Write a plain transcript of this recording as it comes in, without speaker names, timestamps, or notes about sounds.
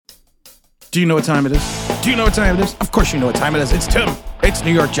Do you know what time it is? Do you know what time it is? Of course you know what time it is. It's Tim. It's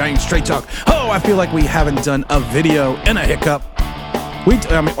New York Giants Straight Talk. Oh, I feel like we haven't done a video in a hiccup.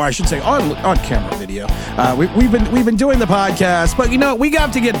 Or I should say on camera video. We've been doing the podcast, but we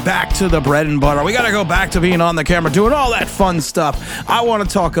got to get back to the bread and butter. We got to go back to being on the camera, doing all that fun stuff. I want to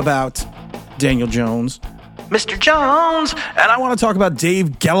talk about Daniel Jones, Mr. Jones, and I want to talk about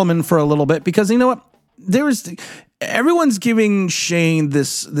Dave Gettleman for a little bit because you know what? Everyone's giving Shane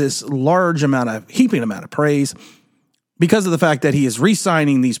this heaping amount of praise because of the fact that he is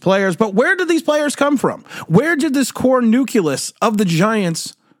re-signing these players. But where did these players come from? Where did this core nucleus of the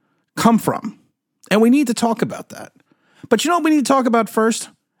Giants come from? And we need to talk about that. But you know what we need to talk about first?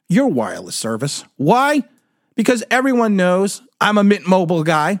 Your wireless service. Why? Because everyone knows I'm a Mint Mobile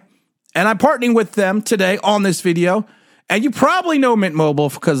guy, and I'm partnering with them today on this video. And you probably know Mint Mobile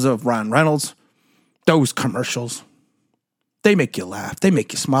because of Ryan Reynolds. Those commercials. They make you laugh. They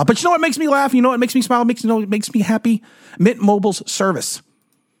make you smile. But you know what makes me laugh? You know what makes me smile? It makes me happy? Mint Mobile's service.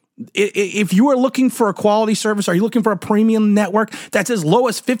 If you are looking for a quality service, are you looking for a premium network that's as low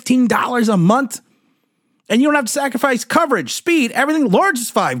as $15 a month? And you don't have to sacrifice coverage, speed, everything large as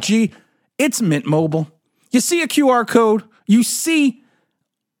 5G. It's Mint Mobile. You see a QR code. You see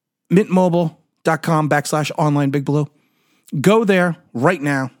mintmobile.com/online Big Blue. Go there right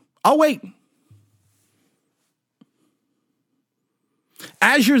now. I'll wait.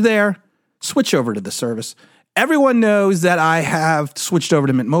 As you're there, switch over to the service. Everyone knows that I have switched over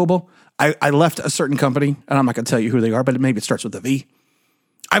to Mint Mobile. I left a certain company, and I'm not going to tell you who they are, but maybe it starts with a V.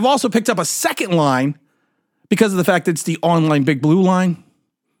 I've also picked up a second line because of the fact that it's the online Big Blue line.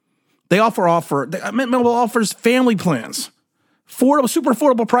 They Mint Mobile offers family plans, super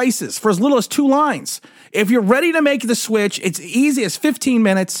affordable prices for as little as 2 lines. If you're ready to make the switch, it's easy as 15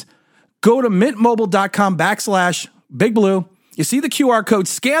 minutes. Go to mintmobile.com/Big Blue. You see the QR code,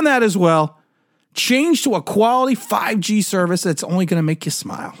 scan that as well. Change to a quality 5G service that's only going to make you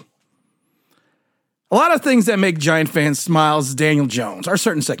smile. A lot of things that make Giant fans smile is Daniel Jones. Our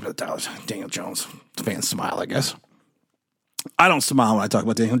certain segment of Daniel Jones fans smile, I guess. I don't smile when I talk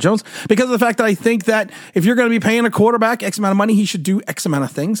about Daniel Jones because of the fact that I think that if you're going to be paying a quarterback X amount of money, he should do X amount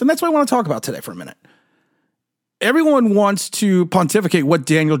of things. And that's what I want to talk about today for a minute. Everyone wants to pontificate what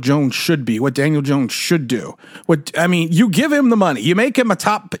Daniel Jones should be, what Daniel Jones should do. You give him the money. You make him a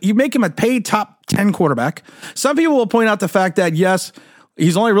paid top 10 quarterback. Some people will point out the fact that, yes,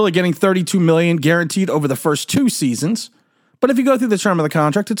 he's only really getting $32 million guaranteed over the first 2 seasons. But if you go through the term of the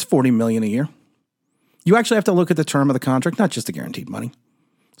contract, it's $40 million a year. You actually have to look at the term of the contract, not just the guaranteed money.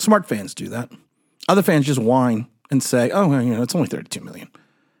 Smart fans do that. Other fans just whine and say, oh, it's only $32 million.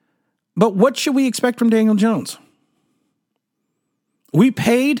 But what should we expect from Daniel Jones? We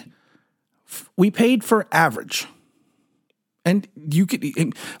paid for average. And you could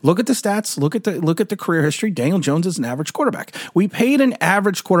look at the stats, look at the career history. Daniel Jones is an average quarterback. We paid an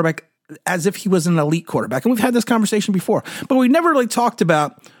average quarterback as if he was an elite quarterback. And we've had this conversation before, but we never really talked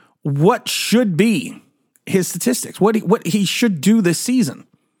about what should be his statistics, what he should do this season.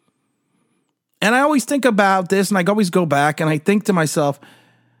 And I always think about this, and I always go back and I think to myself,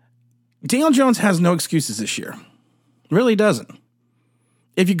 Daniel Jones has no excuses this year. Really doesn't.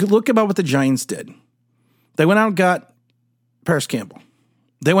 If you could look about what the Giants did, they went out and got Paris Campbell.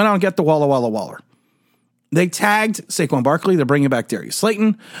 They went out and got the Walla Walla Waller. They tagged Saquon Barkley. They're bringing back Darius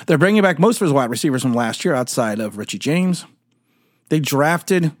Slayton. They're bringing back most of his wide receivers from last year outside of Richie James. They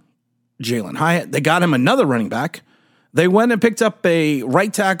drafted Jalen Hyatt. They got him another running back. They went and picked up a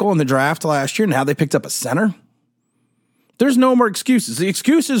right tackle in the draft last year. Now they picked up a center. There's no more excuses. The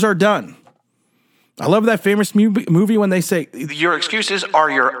excuses are done. I love that famous movie when they say, your excuses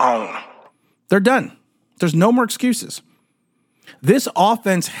are your own. They're done. There's no more excuses. This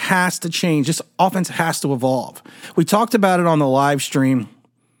offense has to change. This offense has to evolve. We talked about it on the live stream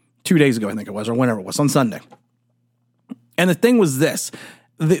 2 days ago, I think it was, or whenever it was, on Sunday. And the thing was this.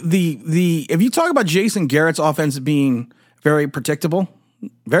 If you talk about Jason Garrett's offense being very predictable,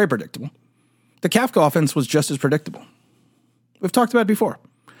 the Kafka offense was just as predictable. We've talked about it before.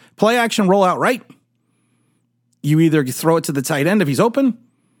 Play action, roll out right. You either throw it to the tight end if he's open.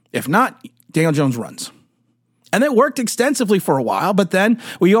 If not, Daniel Jones runs. And it worked extensively for a while, but then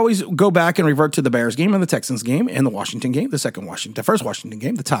we always go back and revert to the Bears game and the Texans game and the Washington game, the first Washington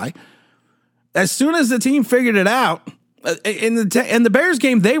game, the tie. As soon as the team figured it out, in the Bears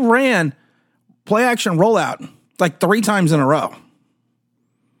game, they ran play action rollout like 3 times in a row.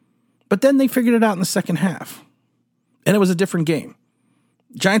 But then they figured it out in the second half, and it was a different game.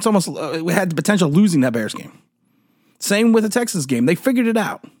 Giants almost had the potential of losing that Bears game. Same with the Texans game. They figured it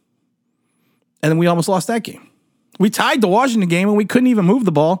out. And then we almost lost that game. We tied the Washington game, and we couldn't even move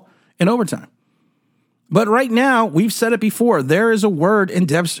the ball in overtime. But right now, we've said it before, there is a word in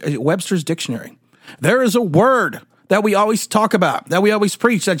Webster's dictionary. There is a word that we always talk about, that we always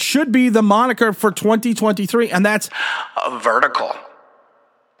preach, that should be the moniker for 2023, and that's vertical.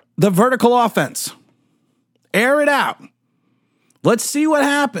 The vertical offense. Air it out. Let's see what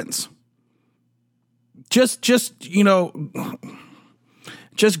happens. Just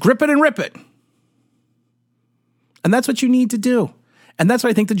grip it and rip it. And that's what you need to do. And that's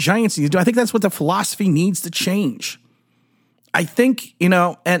what I think the Giants need to do. I think that's what the philosophy needs to change. I think,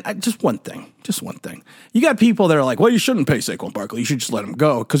 just one thing. You got people that are like, well, you shouldn't pay Saquon Barkley. You should just let him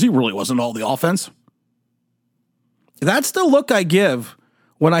go because he really wasn't all the offense. That's the look I give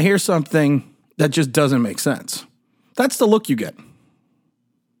when I hear something that just doesn't make sense. That's the look you get. You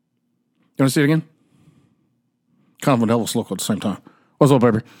want to see it again? Kind of an Elvis look at the same time. What's up,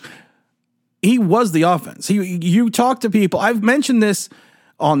 baby? He was the offense. You talk to people. I've mentioned this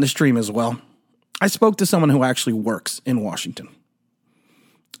on the stream as well. I spoke to someone who actually works in Washington.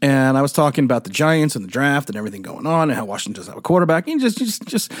 And I was talking about the Giants and the draft and everything going on and how Washington doesn't have a quarterback. And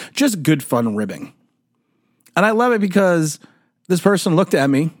just good fun ribbing. And I love it because this person looked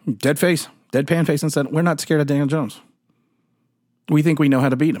at me, deadpan face, and said, we're not scared of Daniel Jones. We think we know how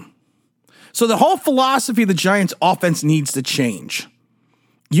to beat him. So the whole philosophy of the Giants offense needs to change.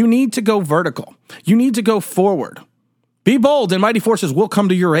 You need to go vertical. You need to go forward. Be bold and mighty forces will come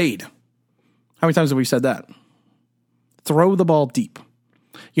to your aid. How many times have we said that? Throw the ball deep.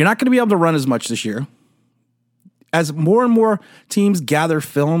 You're not going to be able to run as much this year. As more and more teams gather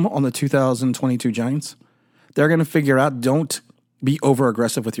film on the 2022 Giants, they're going to figure out, don't be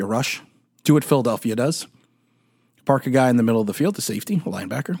over-aggressive with your rush. Do what Philadelphia does. Park a guy in the middle of the field, the safety, a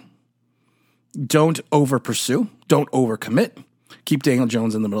linebacker. Don't over-pursue. Don't over-commit. Keep Daniel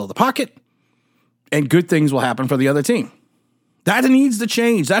Jones in the middle of the pocket, and good things will happen for the other team. That needs to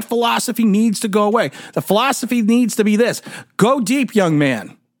change. That philosophy needs to go away. The philosophy needs to be this. Go deep, young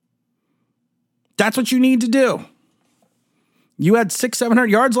man. That's what you need to do. You had 600-700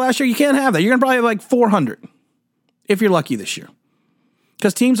 yards last year. You can't have that. You're going to probably have like 400 if you're lucky this year.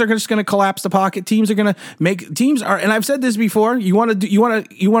 Because teams are just going to collapse the pocket. Teams are, and I've said this before, you want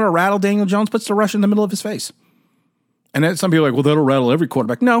to rattle Daniel Jones, puts the rush in the middle of his face. And then some people are like, well, that'll rattle every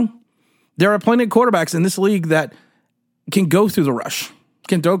quarterback. No. There are plenty of quarterbacks in this league that can go through the rush,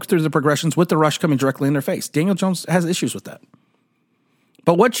 can go through the progressions with the rush coming directly in their face. Daniel Jones has issues with that.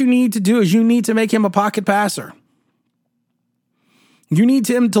 But what you need to do is you need to make him a pocket passer. You need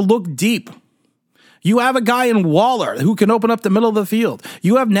him to look deep. You have a guy in Waller who can open up the middle of the field.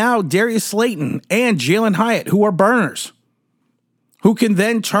 You have now Darius Slayton and Jalen Hyatt who are burners, who can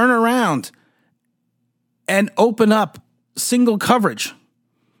then turn around and open up single coverage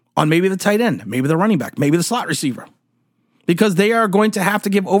on maybe the tight end, maybe the running back, maybe the slot receiver. Because they are going to have to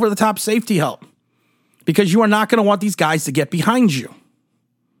give over-the-top safety help. Because you are not going to want these guys to get behind you.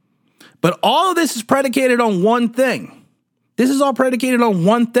 But all of this is predicated on one thing. This is all predicated on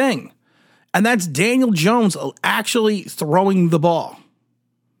one thing. And that's Daniel Jones actually throwing the ball.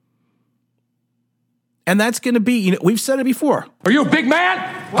 And that's going to be, we've said it before. Are you a big man?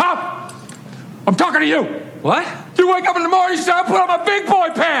 Huh? I'm talking to you. What? You wake up in the morning, you say, I put on my big boy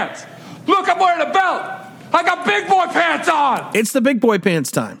pants. Look, I'm wearing a belt. I got big boy pants on. It's the big boy pants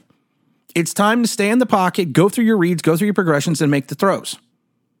time. It's time to stay in the pocket, go through your reads, go through your progressions, and make the throws.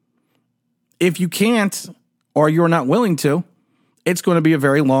 If you can't, or you're not willing to, it's going to be a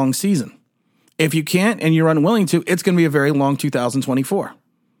very long season. If you can't and you're unwilling to, it's going to be a very long 2024.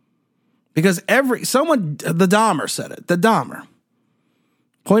 Because the Dahmer said it. The Dahmer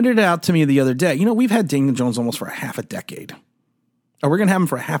pointed it out to me the other day. We've had Daniel Jones almost for a half a decade. Or we're going to have him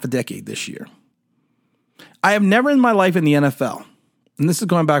for a half a decade this year. I have never in my life in the NFL, and this is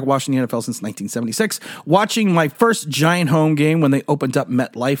going back watching the NFL since 1976, watching my first Giant home game when they opened up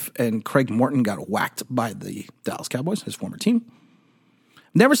MetLife and Craig Morton got whacked by the Dallas Cowboys, his former team.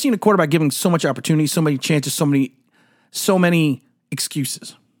 Never seen a quarterback giving so much opportunity, so many chances, so many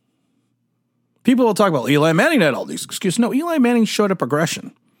excuses. People will talk about Eli Manning had all these excuses. No, Eli Manning showed a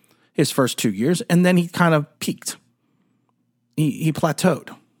progression his first 2 years, and then he kind of peaked. He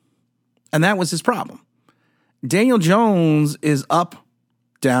plateaued. And that was his problem. Daniel Jones is up,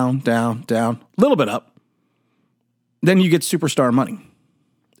 down, down, down, a little bit up. Then you get superstar money.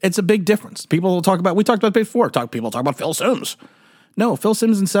 It's a big difference. We talked about it before. People talk about Phil Simms. No, Phil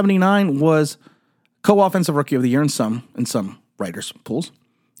Simms in 79 was co-offensive rookie of the year in some writers' pools.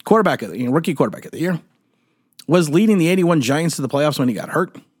 Rookie quarterback of the year. Was leading the 81 Giants to the playoffs when he got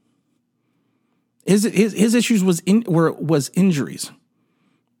hurt. His issues was injuries,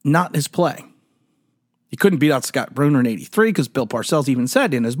 not his play. He couldn't beat out Scott Brunner in 83 because Bill Parcells even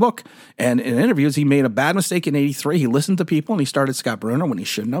said in his book and in interviews he made a bad mistake in 83. He listened to people and he started Scott Brunner when he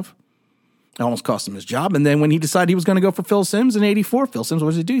shouldn't have. It almost cost him his job. And then when he decided he was going to go for Phil Simms in 84, Phil Simms, what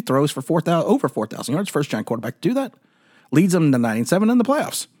does he do? He throws for over 4,000 yards. First giant quarterback to do that. Leads them to 9-7 in the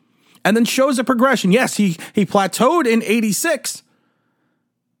playoffs. And then shows a progression. Yes, he plateaued in 86,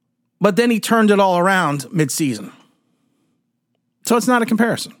 but then he turned it all around midseason. So it's not a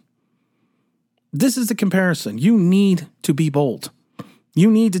comparison. This is the comparison. You need to be bold. You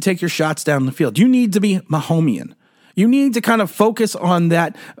need to take your shots down the field. You need to be Mahomian. You need to kind of focus on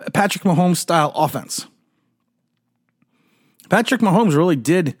that Patrick Mahomes style offense. Patrick Mahomes really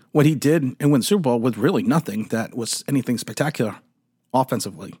did what he did and win the Super Bowl with really nothing that was anything spectacular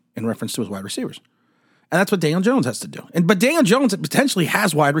offensively in reference to his wide receivers. And that's what Daniel Jones has to do. But Daniel Jones potentially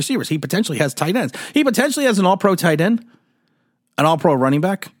has wide receivers. He potentially has tight ends. He potentially has an all-pro tight end, an all-pro running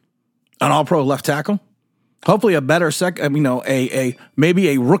back, an all-pro left tackle, hopefully a better maybe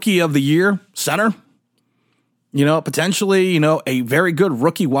a rookie of the year center, potentially, a very good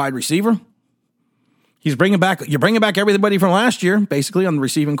rookie wide receiver. You're bringing back everybody from last year, basically, on the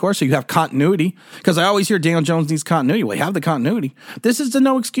receiving course, so you have continuity. Because I always hear Daniel Jones needs continuity. Well, you have the continuity. This is the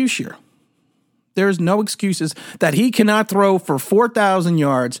no excuse year. There's no excuses that he cannot throw for 4,000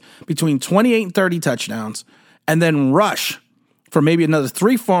 yards, between 28 and 30 touchdowns, and then rush for maybe another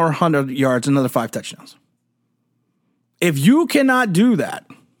 300-400 yards, another 5 touchdowns. If you cannot do that,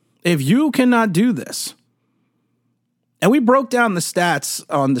 if you cannot do this, and we broke down the stats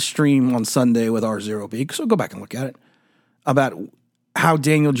on the stream on Sunday with R0B, so go back and look at it, about how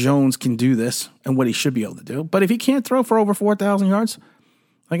Daniel Jones can do this and what he should be able to do. But if he can't throw for over 4,000 yards,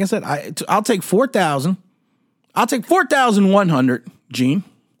 like I said, I'll take 4,000. I'll take 4,100, Gene.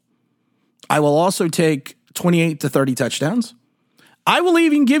 I will also take 28 to 30 touchdowns. I will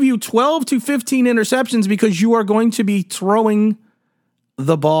even give you 12 to 15 interceptions because you are going to be throwing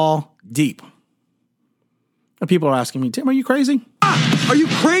the ball deep. And people are asking me, Tim, are you crazy? Are you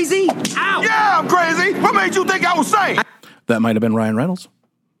crazy? Ow! Yeah, I'm crazy. What made you think I was sane? That might have been Ryan Reynolds,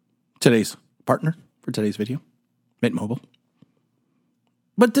 today's partner for today's video, Mint Mobile.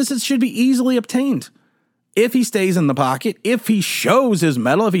 But should be easily obtained if he stays in the pocket, if he shows his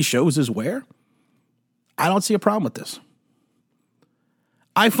mettle, if he shows his wear. I don't see a problem with this.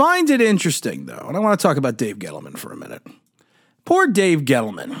 I find it interesting, though, and I want to talk about Dave Gettleman for a minute. Poor Dave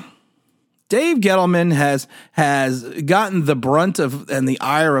Gettleman. Dave Gettleman has gotten the brunt of and the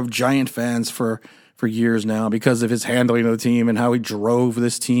ire of Giant fans for years now because of his handling of the team and how he drove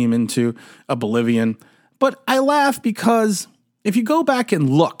this team into oblivion. But I laugh because if you go back and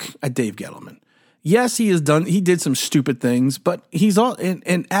look at Dave Gettleman, yes, he did some stupid things, but he's all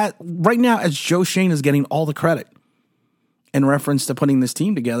right now as Joe Shane is getting all the credit in reference to putting this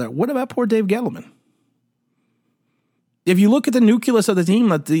team together. What about poor Dave Gettleman? If you look at the nucleus of the team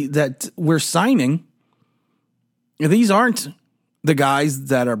that we're signing, these aren't the guys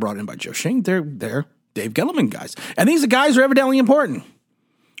that are brought in by Joe Shane. They're Dave Gettleman guys. And these guys are evidently important.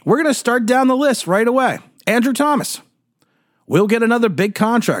 We're going to start down the list right away. Andrew Thomas will get another big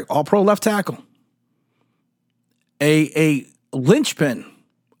contract, all-pro left tackle. A linchpin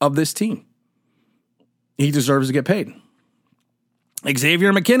of this team. He deserves to get paid.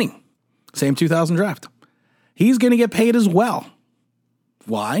 Xavier McKinney, same 2000 draft. He's going to get paid as well.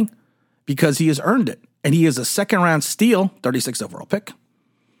 Why? Because he has earned it. And he is a second-round steal, 36th overall pick,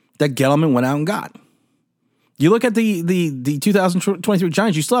 that Gettleman went out and got. You look at the 2023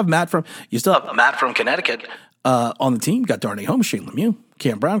 Giants, you still have Matt from Connecticut on the team. You got Darnay Holmes, Shane Lemieux,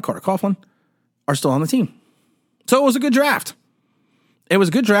 Cam Brown, Carter Coughlin are still on the team. So it was a good draft. It was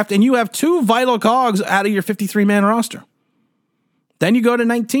a good draft, and you have 2 vital cogs out of your 53-man roster. Then you go to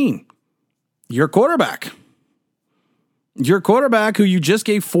 19. Your quarterback who you just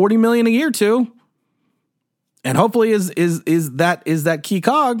gave $40 million a year to, and hopefully is that key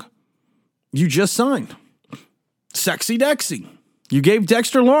cog you just signed. Sexy Dexy. You gave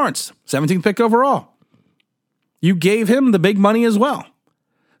Dexter Lawrence, 17th pick overall. You gave him the big money as well.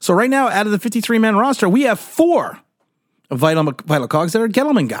 So right now, out of the 53-man roster, we have 4 vital cogs that are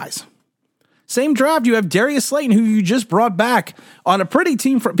Gettleman guys. Same draft, you have Darius Slayton, who you just brought back on a pretty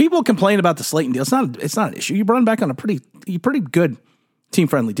team. People complain about the Slayton deal. It's not an issue. You brought him back on a pretty good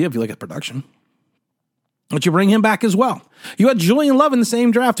team-friendly deal if you look at production. But you bring him back as well. You had Julian Love in the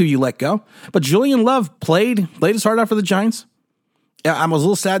same draft who you let go. But Julian Love played his heart out for the Giants. I was a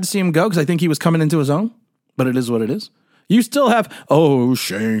little sad to see him go because I think he was coming into his own. But it is what it is. You still have, oh,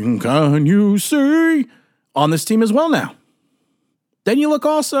 Shane, can you see, on this team as well now. Then you look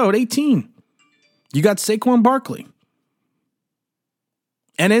also at 18. You got Saquon Barkley.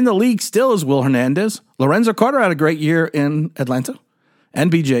 And in the league still is Will Hernandez. Lorenzo Carter had a great year in Atlanta,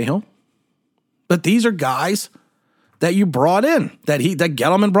 and BJ Hill. But these are guys that you brought in, that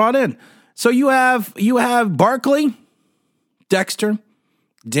Gettleman brought in. So you have Barkley, Dexter,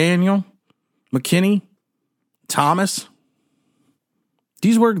 Daniel, McKinney, Thomas.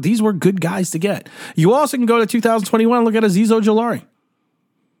 These were good guys to get. You also can go to 2021 and look at Azeez Ojulari.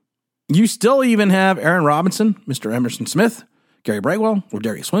 You still even have Aaron Robinson, Mr. Emerson Smith, Gary Brightwell, or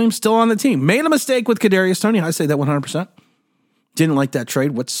Darius Williams still on the team. Made a mistake with Kadarius Toney. I say that 100%. Didn't like that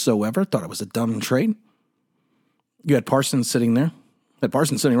trade whatsoever. Thought it was a dumb trade. You had Parsons sitting there. Had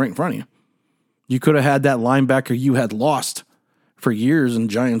Parsons sitting right in front of you. You could have had that linebacker you had lost for years in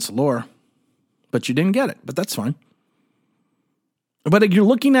Giants lore, but you didn't get it. But that's fine. But you're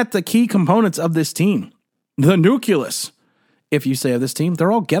looking at the key components of this team. The nucleus, if you say, of this team,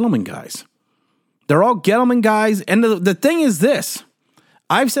 they're all Gettleman guys. They're all Gettleman guys. And the thing is this.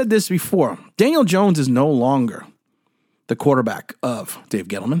 I've said this before. Daniel Jones is no longer the quarterback of Dave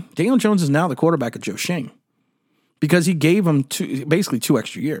Gettleman. Daniel Jones is now the quarterback of Joe Schoen because he gave him basically 2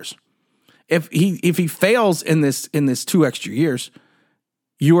 extra years. If he fails in this 2 extra years,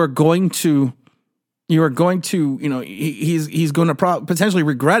 he's going to potentially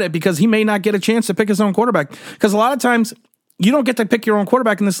regret it because he may not get a chance to pick his own quarterback. Because a lot of times you don't get to pick your own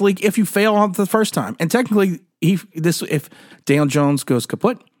quarterback in this league if you fail on the first time. And technically, if Daniel Jones goes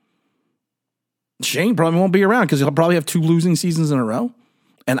kaput, Shane probably won't be around because he'll probably have 2 losing seasons in a row.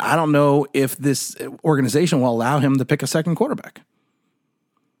 And I don't know if this organization will allow him to pick a second quarterback.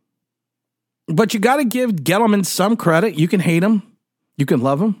 But you got to give Gettleman some credit. You can hate him. You can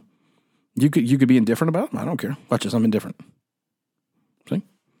love him. You could be indifferent about him. I don't care. Watch this. I'm indifferent. See?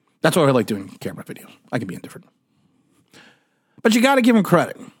 That's why I like doing camera videos. I can be indifferent. But you got to give him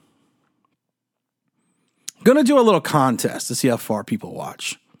credit. Going to do a little contest to see how far people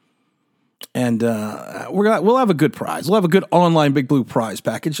watch. And we'll have a good prize. We'll have a good online Big Blue prize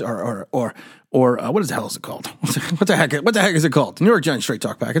package, or what the hell is it called? What the heck is it called? New York Giants Straight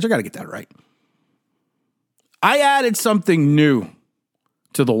Talk package. I got to get that right. I added something new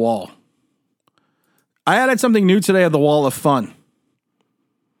to the wall. I added something new today at the Wall of Fun.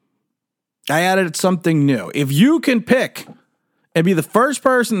 I added something new. If you can pick and be the first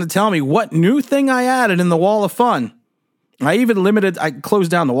person to tell me what new thing I added in the Wall of Fun. I closed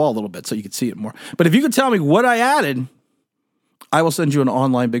down the wall a little bit so you could see it more. But if you could tell me what I added, I will send you an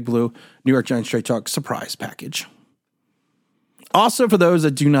online Big Blue New York Giants Straight Talk surprise package. Also, for those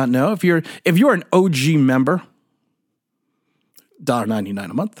that do not know, if you're an OG member,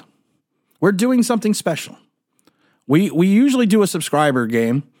 $1.99 a month, we're doing something special. We usually do a subscriber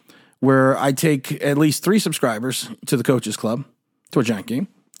game where I take at least 3 subscribers to the Coaches Club, to a Giant game.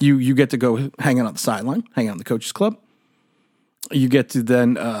 You get to go hang out on the sideline, hang out in the Coaches Club. You get to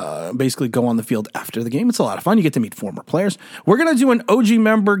then basically go on the field after the game. It's a lot of fun. You get to meet former players. We're going to do an OG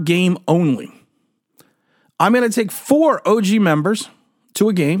member game only. I'm going to take 4 OG members to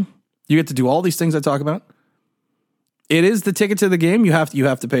a game. You get to do all these things I talk about. It is the ticket to the game. You have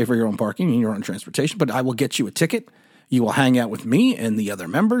to pay for your own parking and your own transportation, but I will get you a ticket. You will hang out with me and the other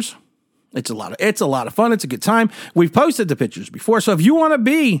members. It's a lot of fun. It's a good time. We've posted the pictures before, so if you want to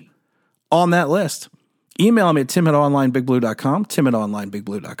be on that list, email me at tim@onlinebigbblue.com,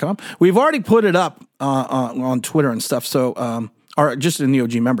 tim@onlinebigbblue.com. We've already put it up on Twitter and stuff, so or just in the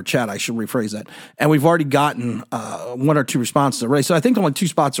OG member chat, I should rephrase that. And we've already gotten 1 or 2 responses already, so I think only 2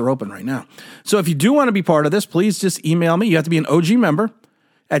 spots are open right now. So if you do want to be part of this, please just email me. You have to be an OG member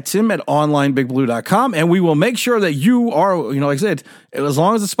at tim@onlinebigbblue.com, and we will make sure that you are, like I said, as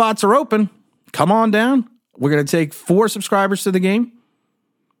long as the spots are open, come on down. We're going to take 4 subscribers to the game,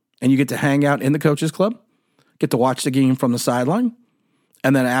 and you get to hang out in the Coaches Club, get to watch the game from the sideline,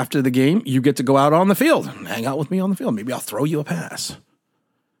 and then after the game, you get to go out on the field and hang out with me on the field. Maybe I'll throw you a pass.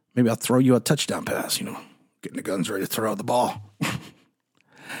 Maybe I'll throw you a touchdown pass, getting the guns ready to throw the ball.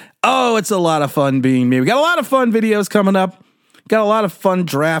 Oh, it's a lot of fun being me. We got a lot of fun videos coming up. Got a lot of fun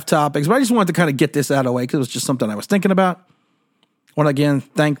draft topics, but I just wanted to kind of get this out of the way because it was just something I was thinking about. I want to again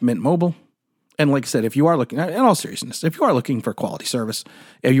thank Mint Mobile. And like I said, if you are looking, in all seriousness, if you are looking for quality service,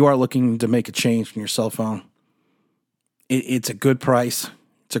 if you are looking to make a change from your cell phone, it's a good price.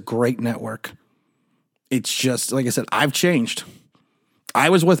 It's a great network. It's just, like I said, I've changed. I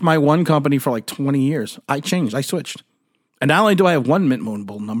was with my one company for like 20 years. I changed. I switched. And not only do I have 1 Mint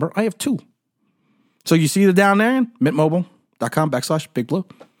Mobile number, I have 2. So you see the down there, mintmobile.com/BigBlue.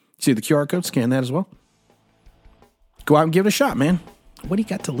 See the QR code, scan that as well. Go out and give it a shot, man. What do you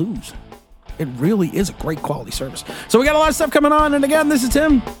got to lose? It really is a great quality service. So we got a lot of stuff coming on. And again, this is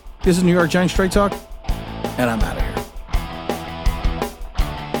Tim. This is New York Giants Straight Talk. And I'm out of here.